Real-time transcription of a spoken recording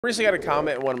Recently got a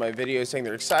comment in one of my videos saying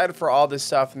they're excited for all this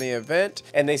stuff in the event,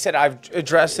 and they said I've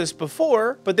addressed this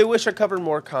before, but they wish I covered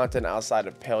more content outside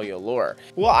of Palia lore.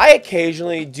 Well, I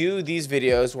occasionally do these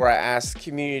videos where I ask the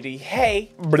community,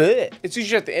 hey, bleh. It's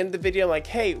usually at the end of the video, I'm like,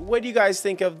 hey, what do you guys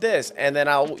think of this? And then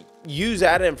I'll use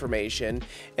that information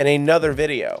in another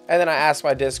video. And then I ask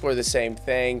my Discord the same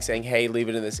thing, saying, hey, leave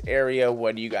it in this area.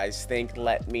 What do you guys think?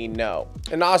 Let me know.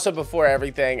 And also, before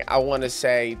everything, I want to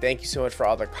say thank you so much for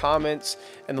all the comments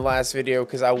in the last video,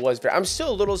 because I'm still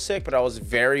a little sick, but I was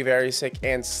very sick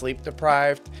and sleep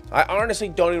deprived. I honestly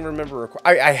don't even remember.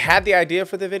 I had the idea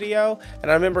for the video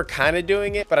and I remember kind of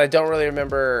doing it, but I don't really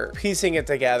remember piecing it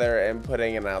together and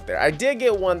putting it out there. I did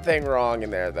get one thing wrong in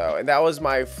there though, and that was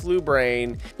my flu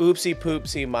brain oopsie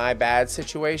poopsie my bad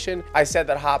situation. I said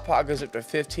that hot pot goes up to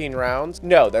 15 rounds.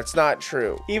 No, that's not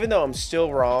true. Even though I'm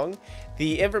still wrong,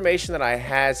 the information that I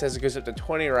had says it goes up to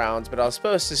 20 rounds, but I was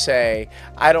supposed to say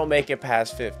I don't make it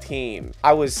past 15.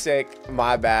 I was sick,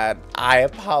 my bad. I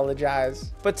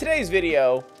apologize. But today's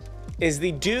video is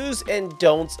the do's and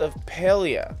don'ts of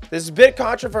Palia. This is a bit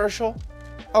controversial,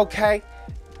 okay?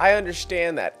 I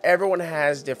understand that everyone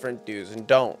has different do's and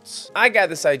don'ts. I got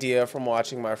this idea from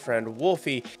watching my friend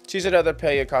Wolfie. She's another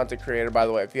Palia content creator, by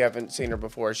the way. If you haven't seen her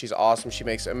before, she's awesome. She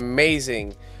makes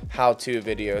amazing how-to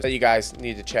videos that you guys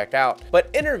need to check out. But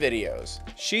in her videos,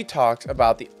 she talks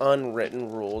about the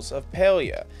unwritten rules of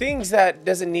Palia. Things that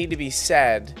doesn't need to be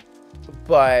said,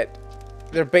 but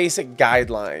they're basic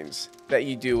guidelines that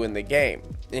you do in the game.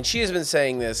 And she has been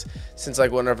saying this since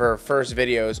like one of her first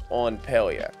videos on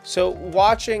Palia. So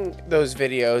watching those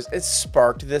videos, it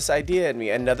sparked this idea in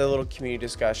me, another little community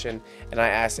discussion, and I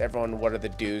asked everyone what are the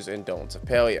do's and don'ts of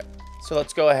Palia. So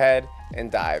let's go ahead and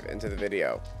dive into the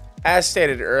video. As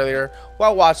stated earlier,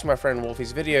 while watching my friend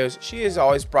Wolfie's videos, she has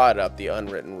always brought up the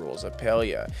unwritten rules of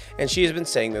Palia, and she has been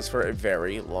saying this for a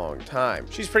very long time.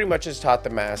 She's pretty much has taught the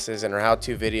masses in her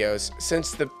how-to videos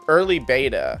since the early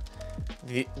beta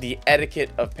the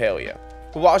etiquette of Palia.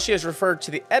 But while she has referred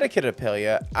to the etiquette of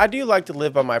Palia, I do like to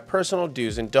live by my personal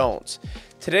do's and don'ts.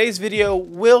 Today's video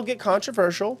will get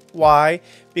controversial. Why?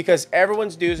 Because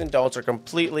everyone's do's and don'ts are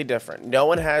completely different. No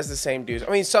one has the same do's. I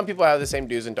mean, some people have the same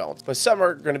do's and don'ts, but some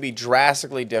are going to be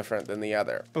drastically different than the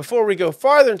other. Before we go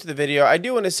farther into the video, I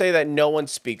do want to say that no one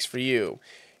speaks for you.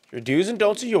 Your do's and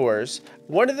don'ts are yours.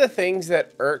 One of the things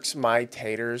that irks my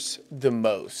taters the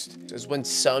most is when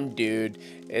some dude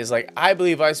is like, I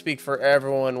believe I speak for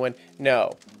everyone, when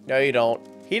no, you don't.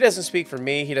 He doesn't speak for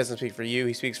me. He doesn't speak for you.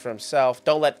 He speaks for himself.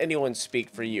 Don't let anyone speak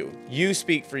for you. You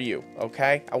speak for you,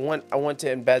 okay? I want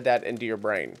to embed that into your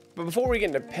brain. But before we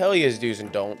get into Palia's do's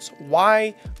and don'ts,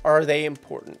 why are they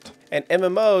important? In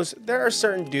MMOs, there are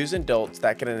certain do's and don'ts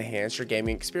that can enhance your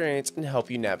gaming experience and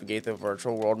help you navigate the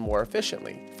virtual world more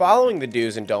efficiently. Following the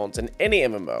do's and don'ts in any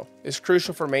MMO is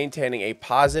crucial for maintaining a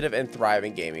positive and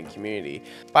thriving gaming community.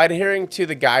 By adhering to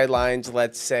the guidelines,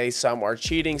 let's say some are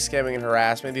cheating, scamming, and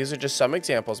harassment, these are just some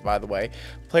examples, by the way,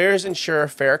 players ensure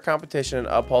fair competition and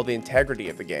uphold the integrity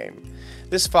of the game.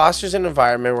 This fosters an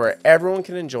environment where everyone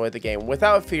can enjoy the game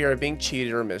without fear of being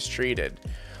cheated or mistreated.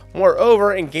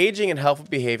 Moreover, engaging in helpful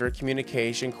behavior,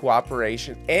 communication,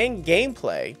 cooperation, and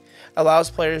gameplay allows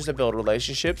players to build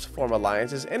relationships, form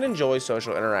alliances, and enjoy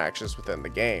social interactions within the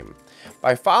game.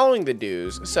 By following the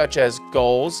do's, such as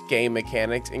goals, game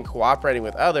mechanics, and cooperating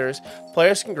with others,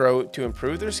 players can grow to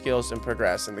improve their skills and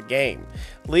progress in the game,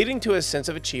 leading to a sense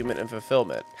of achievement and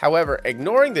fulfillment. However,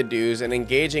 ignoring the do's and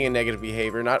engaging in negative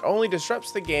behavior not only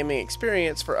disrupts the gaming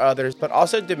experience for others, but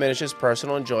also diminishes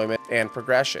personal enjoyment and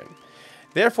progression.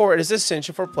 Therefore, it is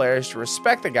essential for players to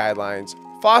respect the guidelines,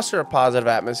 foster a positive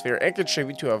atmosphere, and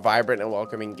contribute to a vibrant and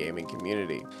welcoming gaming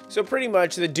community. So pretty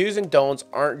much the do's and don'ts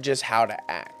aren't just how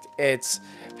to act, it's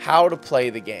how to play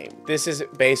the game. This is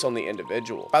based on the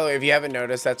individual. By the way, if you haven't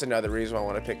noticed, that's another reason why I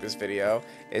want to pick this video,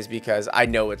 is because I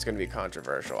know it's going to be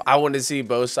controversial. I want to see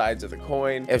both sides of the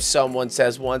coin. If someone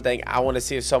says one thing, I want to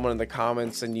see if someone in the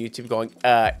comments on YouTube going,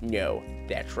 no,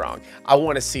 that's wrong. I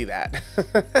want to see that.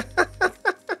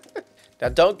 Now,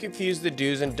 don't confuse the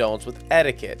do's and don'ts with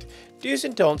etiquette. Do's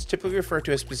and don'ts typically refer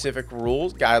to a specific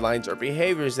rules, guidelines, or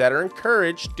behaviors that are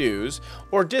encouraged do's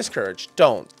or discouraged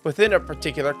don'ts within a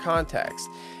particular context.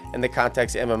 In the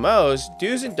context of MMOs,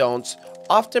 do's and don'ts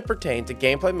often pertain to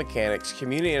gameplay mechanics,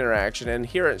 community interaction, and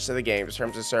adherence to the game's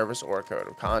terms of service or code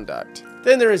of conduct.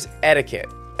 Then there is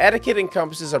etiquette. Etiquette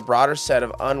encompasses a broader set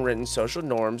of unwritten social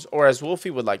norms, or as Wolfie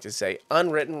would like to say,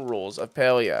 unwritten rules of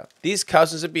Palia. These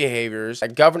customs and behaviors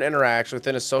that govern interaction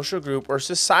within a social group or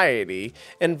society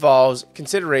involves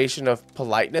consideration of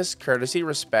politeness, courtesy,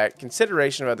 respect,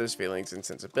 consideration of others' feelings and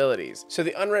sensibilities. So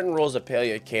the unwritten rules of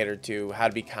Palia cater to how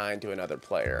to be kind to another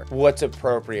player, what's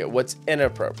appropriate, what's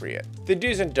inappropriate. The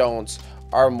do's and don'ts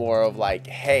are more of like,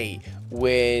 hey,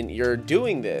 when you're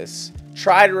doing this,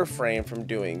 try to refrain from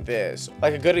doing this.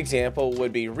 Like a good example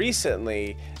would be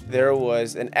recently there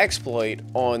was an exploit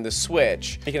on the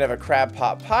Switch. You can have a crab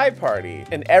pot pie party,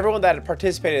 and everyone that had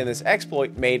participated in this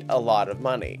exploit made a lot of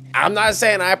money. I'm not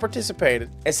saying I participated,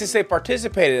 and since they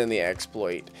participated in the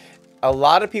exploit, a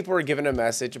lot of people were given a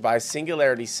message by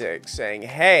Singularity 6 saying,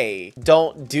 hey,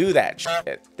 don't do that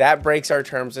shit. That breaks our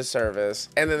terms of service.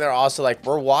 And then they're also like,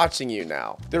 we're watching you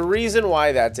now. The reason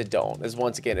why that's a don't is,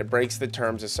 once again, it breaks the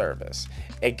terms of service.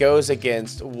 It goes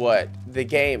against what the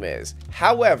game is.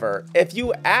 However, if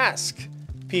you ask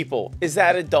people, is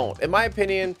that a don't? In my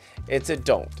opinion, it's a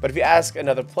don't. But if you ask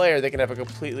another player, they can have a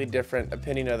completely different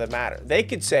opinion of the matter. They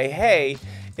could say, hey,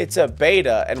 it's a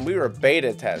beta and we were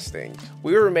beta testing.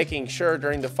 We were making sure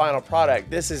during the final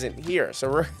product this isn't here.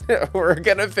 So we're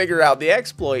gonna figure out the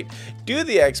exploit, do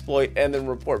the exploit, and then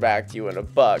report back to you in a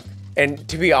bug. And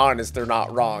to be honest, they're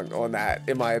not wrong on that,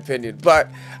 in my opinion. But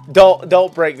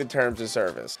don't break the terms of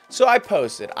service. So I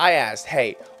posted, I asked,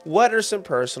 hey, what are some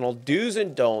personal do's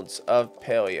and don'ts of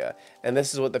Palia? And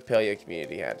this is what the Palia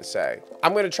community had to say.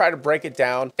 I'm gonna try to break it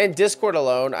down. In Discord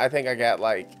alone, I think I got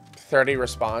like 30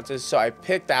 responses. So I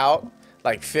picked out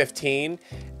like 15.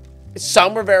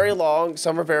 Some were very long,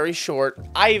 some were very short.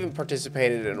 I even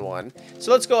participated in one.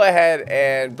 So let's go ahead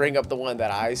and bring up the one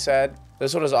that I said.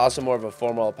 This one is also more of a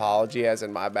formal apology, as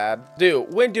in my bad.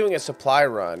 When doing a supply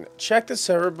run, check the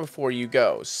server before you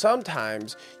go.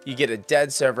 Sometimes you get a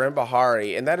dead server in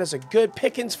Bahari, and that is a good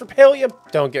pickings for Palia.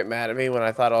 Don't get mad at me when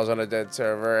I thought I was on a dead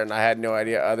server and I had no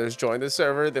idea others joined the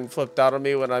server, then flipped out on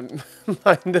me when I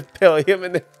mined the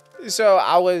Palia. So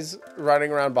I was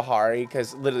running around Bahari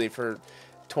because literally for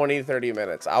 20-30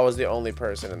 minutes, I was the only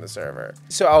person in the server.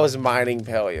 So I was mining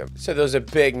Palia. So there was a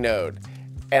big node.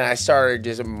 And I started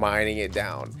just mining it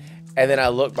down. And then I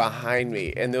looked behind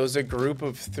me and there was a group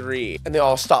of 3 and they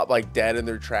all stopped like dead in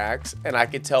their tracks. And I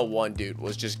could tell one dude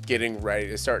was just getting ready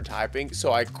to start typing.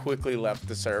 So I quickly left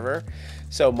the server.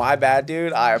 So my bad,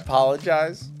 dude. I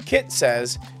apologize. Kit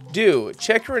says,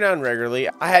 check your renown regularly.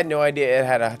 I had no idea it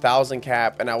had 1,000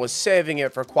 cap and I was saving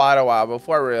it for quite a while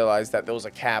before I realized that there was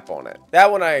a cap on it. That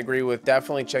one I agree with.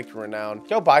 Definitely check your renown.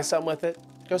 Go buy something with it.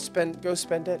 Go spend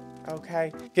it.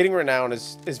 Okay. Getting renown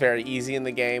is very easy in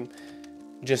the game.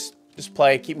 Just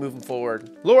play, keep moving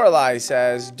forward. Lorelei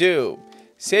says,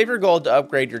 save your gold to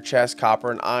upgrade your chest,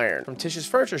 copper, and iron from Tish's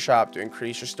Furniture Shop to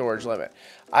increase your storage limit.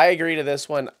 I agree to this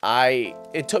one.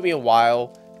 It took me a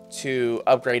while to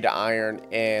upgrade to iron,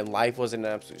 and life was an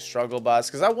absolute struggle bus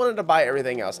because I wanted to buy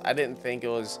everything else. I didn't think it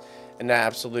was an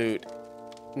absolute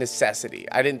necessity.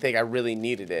 I didn't think I really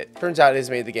needed it. Turns out it has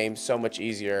made the game so much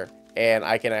easier, and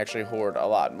I can actually hoard a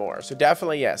lot more. So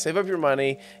definitely, yeah, save up your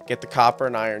money, get the copper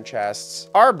and iron chests.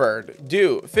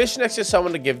 Arbird, fish next to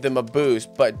someone to give them a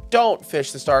boost, but don't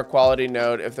fish the star quality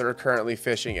node if they're currently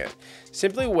fishing it.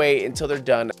 Simply wait until they're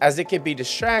done, as it can be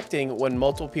distracting when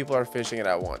multiple people are fishing it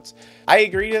at once. I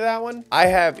agree to that one. I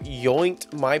have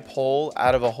yoinked my pole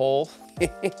out of a hole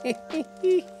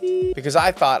because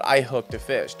I thought I hooked a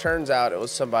fish. Turns out it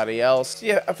was somebody else.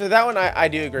 Yeah, for that one, I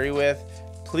do agree with.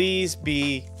 Please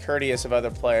be courteous of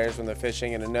other players when they're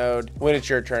fishing in a node. When it's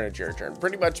your turn, it's your turn.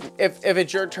 Pretty much, if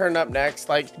it's your turn up next,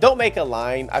 like, don't make a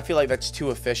line. I feel like that's too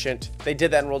efficient. They did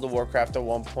that in World of Warcraft at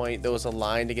one point. There was a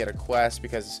line to get a quest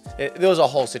because there was a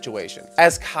whole situation.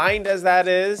 As kind as that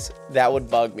is, that would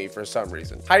bug me for some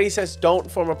reason. Heidi says,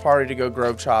 don't form a party to go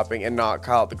grove chopping and not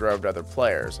call out the grove to other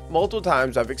players. Multiple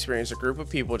times I've experienced a group of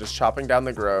people just chopping down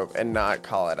the grove and not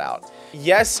call it out.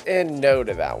 Yes and no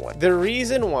to that one. The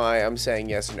reason why I'm saying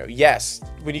yes and no, yes,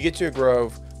 when you get to a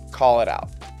grove, call it out.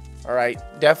 All right,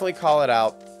 definitely call it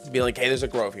out. Be like, hey, there's a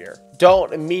grove here.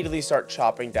 Don't immediately start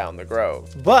chopping down the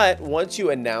grove. But once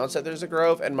you announce that there's a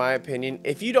grove, in my opinion,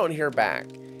 if you don't hear back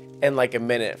in like a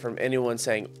minute from anyone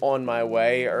saying on my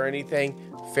way or anything,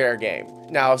 fair game.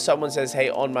 Now, if someone says, hey,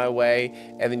 on my way,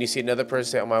 and then you see another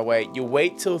person say on my way, you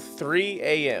wait till 3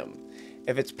 a.m.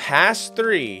 If it's past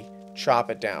 3,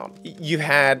 chop it down. You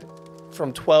had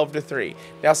from 12 to 3.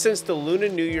 Now, since the Lunar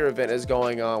New Year event is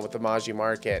going on with the Maji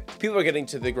Market, people are getting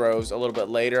to the groves a little bit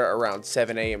later, around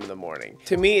 7 a.m. in the morning.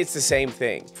 To me, it's the same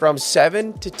thing. From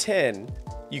 7 to 10,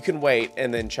 you can wait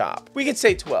and then chop. We could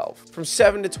say 12. From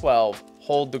 7 to 12,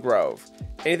 hold the grove.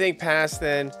 Anything past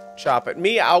then, chop it.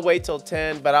 Me, I'll wait till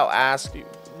 10, but I'll ask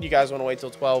you guys want to wait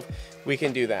till 12, we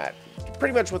can do that.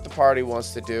 Pretty much what the party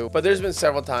wants to do. But there's been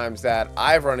several times that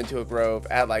I've run into a grove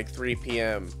at like 3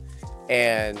 p.m.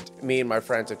 and me and my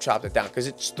friends have chopped it down because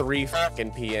it's 3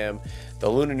 p.m. The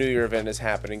Lunar New Year event is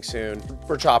happening soon.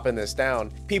 We're chopping this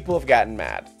down. People have gotten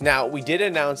mad. Now, we did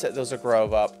announce that there's a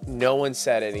grove up. No one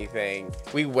said anything.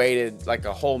 We waited like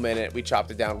a whole minute. We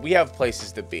chopped it down. We have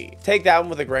places to be. Take that one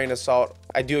with a grain of salt.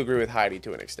 I do agree with Heidi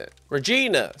to an extent.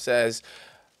 Regina says,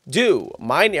 do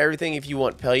mine everything. If you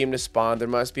want Palia to spawn, there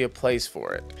must be a place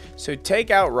for it. So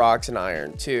take out rocks and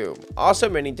iron too. Also,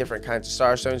 many different kinds of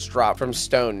starstones drop from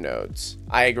stone nodes.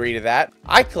 I agree to that.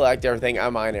 I collect everything. I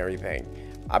mine everything.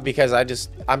 Because I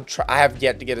have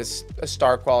yet to get a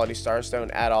star quality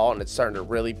starstone at all, and it's starting to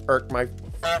really irk my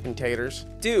fucking taters.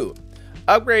 Do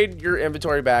upgrade your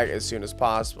inventory bag as soon as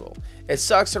possible. It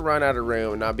sucks to run out of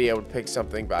room and not be able to pick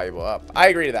something valuable up. I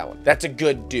agree to that one. That's a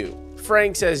good do.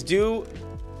 Frank says, do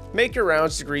make your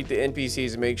rounds to greet the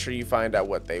NPCs and make sure you find out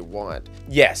what they want.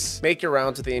 Yes, make your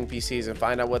rounds with the NPCs and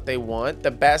find out what they want.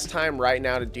 The best time right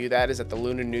now to do that is at the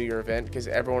Lunar New Year event because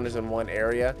everyone is in one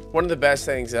area. One of the best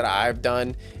things that I've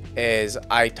done is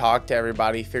I talk to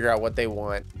everybody, figure out what they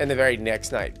want, and the very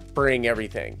next night, bring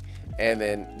everything and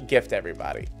then gift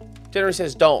everybody. Jennifer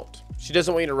says, don't. She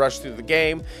doesn't want you to rush through the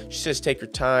game. She says take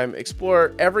your time,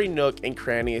 explore every nook and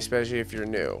cranny, especially if you're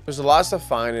new. There's lots to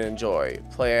find and enjoy.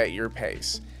 Play at your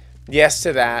pace. Yes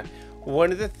to that.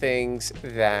 One of the things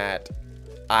that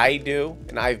I do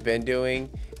and I've been doing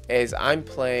is I'm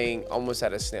playing almost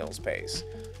at a snail's pace.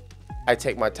 I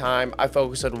take my time. I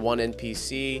focus on one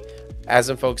NPC. As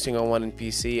I'm focusing on one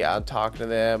NPC, I'm talking to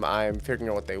them. I'm figuring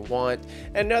out what they want.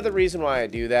 And another reason why I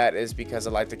do that is because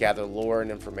I like to gather lore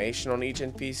and information on each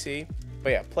NPC.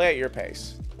 But yeah, play at your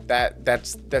pace.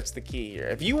 That's the key here.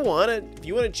 If you want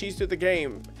to cheese through the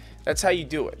game, that's how you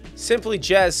do it. Simply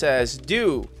Jez says,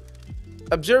 do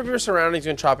observe your surroundings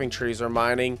when chopping trees or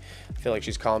mining. I feel like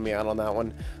she's calling me out on that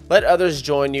one. Let others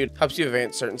join you. Helps you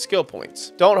advance certain skill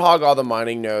points. Don't hog all the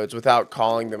mining nodes without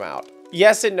calling them out.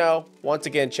 Yes and no. Once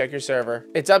again, check your server.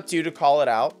 It's up to you to call it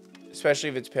out, especially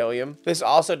if it's Palia. This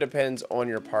also depends on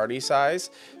your party size.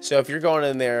 So if you're going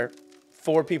in there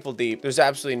 4 people deep, there's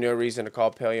absolutely no reason to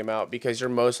call Palia out because you're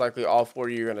most likely all 4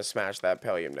 of you are going to smash that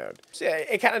Palia node. So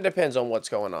it kind of depends on what's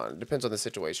going on. It depends on the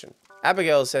situation.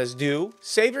 Abigail says, do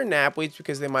save your knapweeds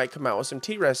because they might come out with some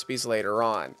tea recipes later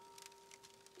on.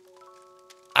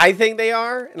 I think they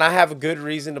are, and I have a good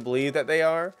reason to believe that they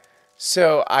are.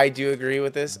 So I do agree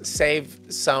with this. Save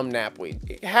some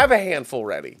knapweed. Have a handful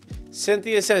ready.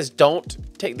 Cynthia says, don't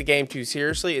take the game too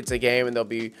seriously. It's a game and there'll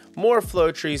be more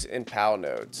flow trees and PAL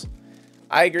nodes.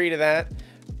 I agree to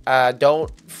that.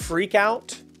 Don't freak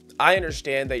out. I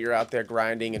understand that you're out there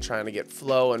grinding and trying to get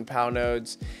flow and PAL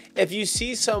nodes. If you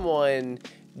see someone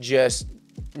just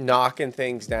knocking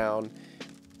things down,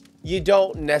 you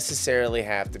don't necessarily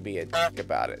have to be a dick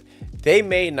about it. They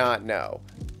may not know.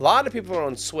 A lot of people are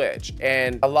on Switch,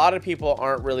 and a lot of people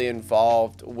aren't really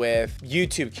involved with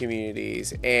YouTube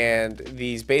communities and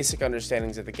these basic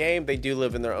understandings of the game. They do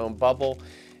live in their own bubble.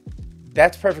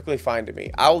 That's perfectly fine to me.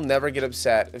 I will never get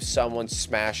upset if someone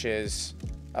smashes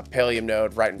a Palia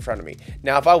node right in front of me.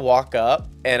 Now, if I walk up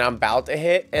and I'm about to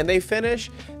hit and they finish,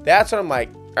 that's when I'm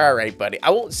like, all right, buddy. I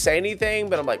won't say anything,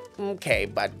 but I'm like, okay,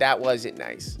 but that wasn't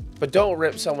nice. But don't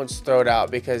rip someone's throat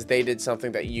out because they did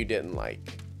something that you didn't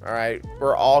like. All right,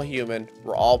 we're all human.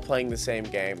 We're all playing the same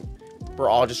game. We're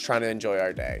all just trying to enjoy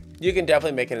our day. You can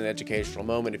definitely make it an educational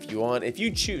moment if you want, if you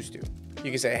choose to.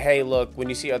 You can say, hey, look, when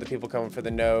you see other people coming for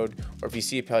the node, or if you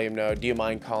see a Palia node, do you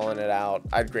mind calling it out?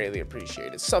 I'd greatly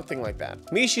appreciate it. Something like that.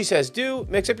 Mishi says, do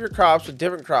mix up your crops with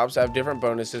different crops that have different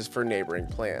bonuses for neighboring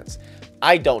plants.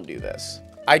 I don't do this.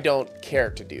 I don't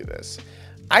care to do this.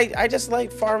 I just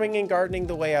like farming and gardening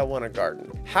the way I want to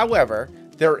garden. However,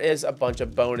 there is a bunch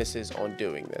of bonuses on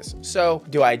doing this. So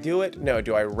do I do it? No.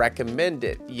 Do I recommend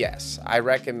it? Yes, I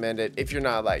recommend it if you're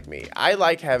not like me. I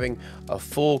like having a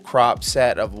full crop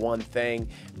set of one thing,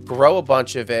 grow a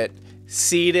bunch of it,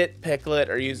 seed it, pickle it,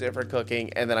 or use it for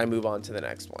cooking, and then I move on to the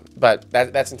next one. But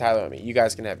that's entirely on me. You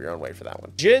guys can have your own way for that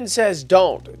one. Jin says,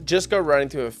 don't. Just go running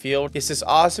through a field. It's this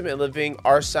awesome and living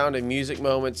our sound and music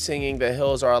moment singing the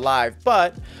hills are alive,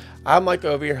 but I'm like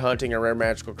over here hunting a rare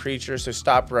magical creature, so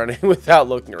stop running without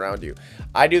looking around you.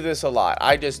 I do this a lot.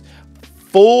 I just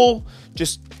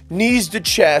knees to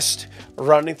chest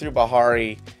running through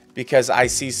Bahari because I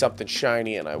see something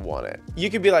shiny and I want it. You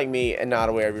could be like me and not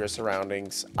aware of your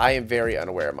surroundings. I am very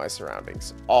unaware of my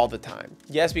surroundings all the time.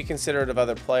 Yes, be considerate of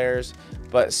other players,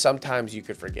 but sometimes you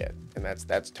could forget, and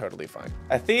that's totally fine.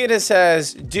 Athena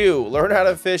says, learn how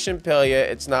to fish in Palia.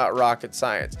 It's not rocket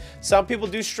science. Some people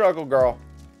do struggle, girl.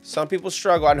 Some people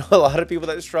struggle. I know a lot of people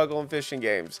that struggle in fishing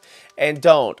games. And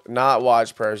don't not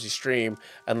watch Percy stream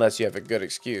unless you have a good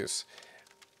excuse.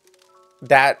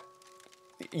 That's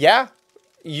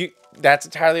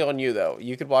entirely on you, though.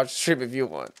 You could watch the stream if you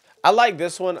want. I like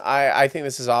this one. I think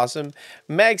this is awesome.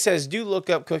 Meg says, do look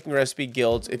up cooking recipe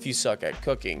guilds if you suck at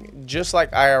cooking. Just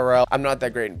like IRL, I'm not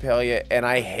that great in Palia, and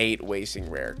I hate wasting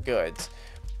rare goods.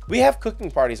 We have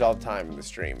cooking parties all the time in the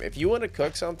stream. If you want to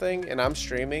cook something and I'm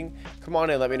streaming, come on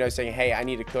and let me know saying, hey, I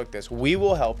need to cook this. We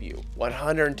will help you.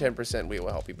 110% we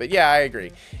will help you. But yeah, I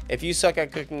agree. If you suck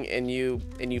at cooking and you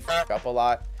fuck up a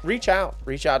lot, reach out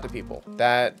to people.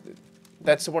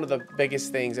 That's one of the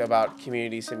biggest things about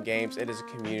community sim games. It is a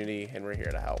community, and we're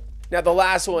here to help. Now, the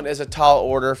last one is a tall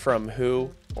order from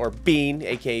Bean,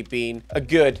 aka Bean, a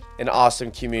good and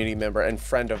awesome community member and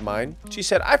friend of mine. She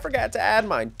said, I forgot to add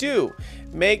mine.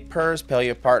 Make Pers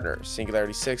Palia partner.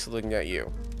 Singularity 6 looking at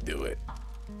you. Do it.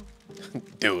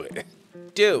 Do it.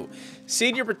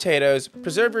 Seed your potatoes,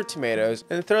 preserve your tomatoes,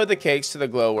 and throw the cakes to the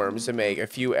glowworms to make a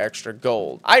few extra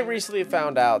gold. I recently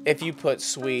found out if you put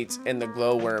sweets in the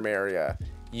glowworm area,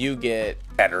 you get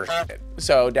better shit.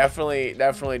 So definitely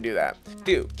do that.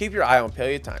 Keep your eye on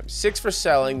Palia time. 6 for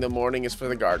selling, the morning is for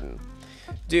the garden.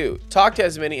 Talk to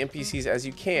as many NPCs as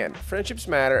you can. Friendships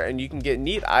matter, and you can get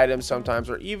neat items sometimes,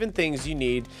 or even things you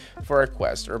need for a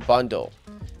quest or bundle.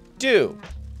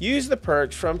 Use the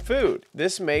perks from food.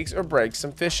 This makes or breaks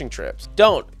some fishing trips.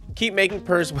 Don't keep making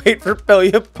Pers wait for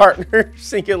Palia partner.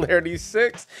 Singularity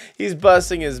 6. He's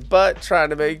busting his butt trying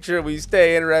to make sure we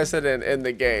stay interested in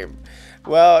the game.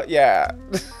 Well, yeah.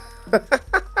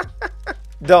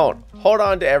 Don't hold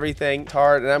on to everything. It's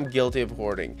hard, and I'm guilty of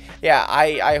hoarding. Yeah,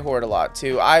 I hoard a lot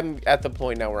too. I'm at the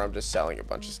point now where I'm just selling a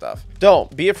bunch of stuff.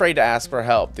 Don't be afraid to ask for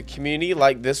help. The community,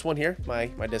 like this one here, my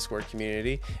Discord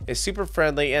community, is super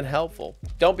friendly and helpful.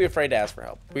 Don't be afraid to ask for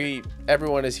help.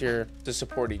 Everyone is here to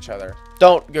support each other.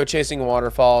 Don't go chasing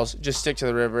waterfalls. Just stick to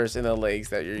the rivers and the lakes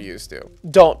that you're used to.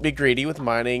 Don't be greedy with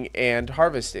mining and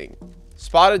harvesting.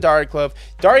 Spot a Dari Clove.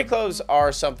 Dari Cloves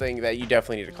are something that you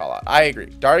definitely need to call out. I agree.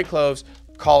 Dari Cloves,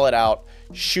 call it out.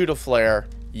 Shoot a flare.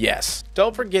 Yes.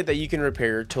 Don't forget that you can repair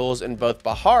your tools in both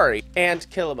Bahari and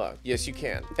Kilima. Yes, you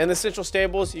can. In the Central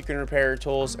Stables, you can repair your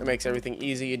tools. It makes everything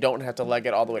easy. You don't have to leg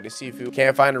it all the way to Sifu.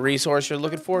 Can't find a resource you're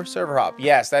looking for? Server hop.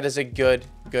 Yes, that is a good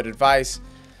advice.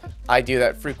 I do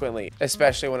that frequently,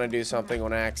 especially when I do something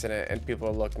on accident and people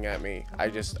are looking at me. I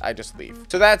just leave.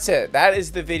 So that's it. That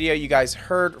is the video you guys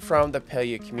heard from the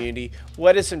Palia community.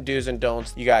 What is some do's and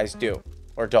don'ts you guys do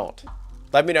or don't?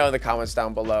 Let me know in the comments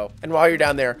down below. And while you're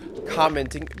down there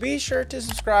commenting, be sure to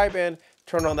subscribe and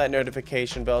turn on that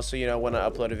notification bell so you know when I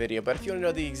upload a video. But if you want to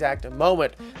know the exact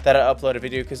moment that I upload a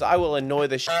video, because I will annoy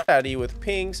the shit out of you with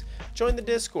pings, join the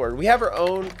Discord. We have our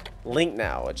own link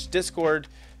now. It's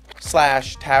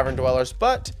Discord/Tavern Dwellers,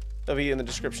 but they'll be in the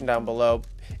description down below.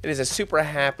 It is a super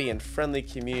happy and friendly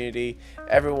community.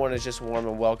 Everyone is just warm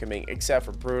and welcoming, except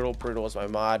for Brutal. Brutal is my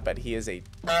mod, but he is a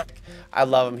dick. I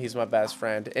love him. He's my best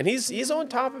friend, and he's on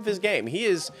top of his game. He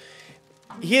is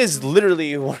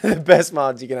literally one of the best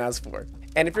mods you can ask for.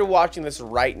 And if you're watching this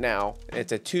right now,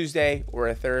 it's a Tuesday or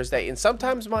a Thursday, and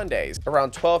sometimes Mondays,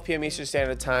 around 12 p.m. Eastern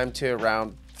Standard Time to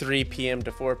around 3 p.m.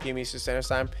 to 4 p.m. Eastern Standard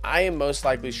Time, I am most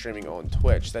likely streaming on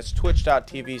Twitch. That's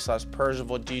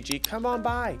twitch.tv/PercivalGG. Come on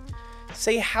by.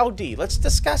 Say howdy. Let's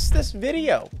discuss this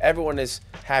video. Everyone is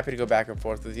happy to go back and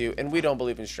forth with you, and we don't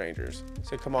believe in strangers.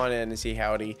 So come on in and see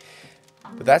howdy.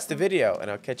 But that's the video,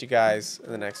 and I'll catch you guys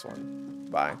in the next one.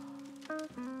 Bye.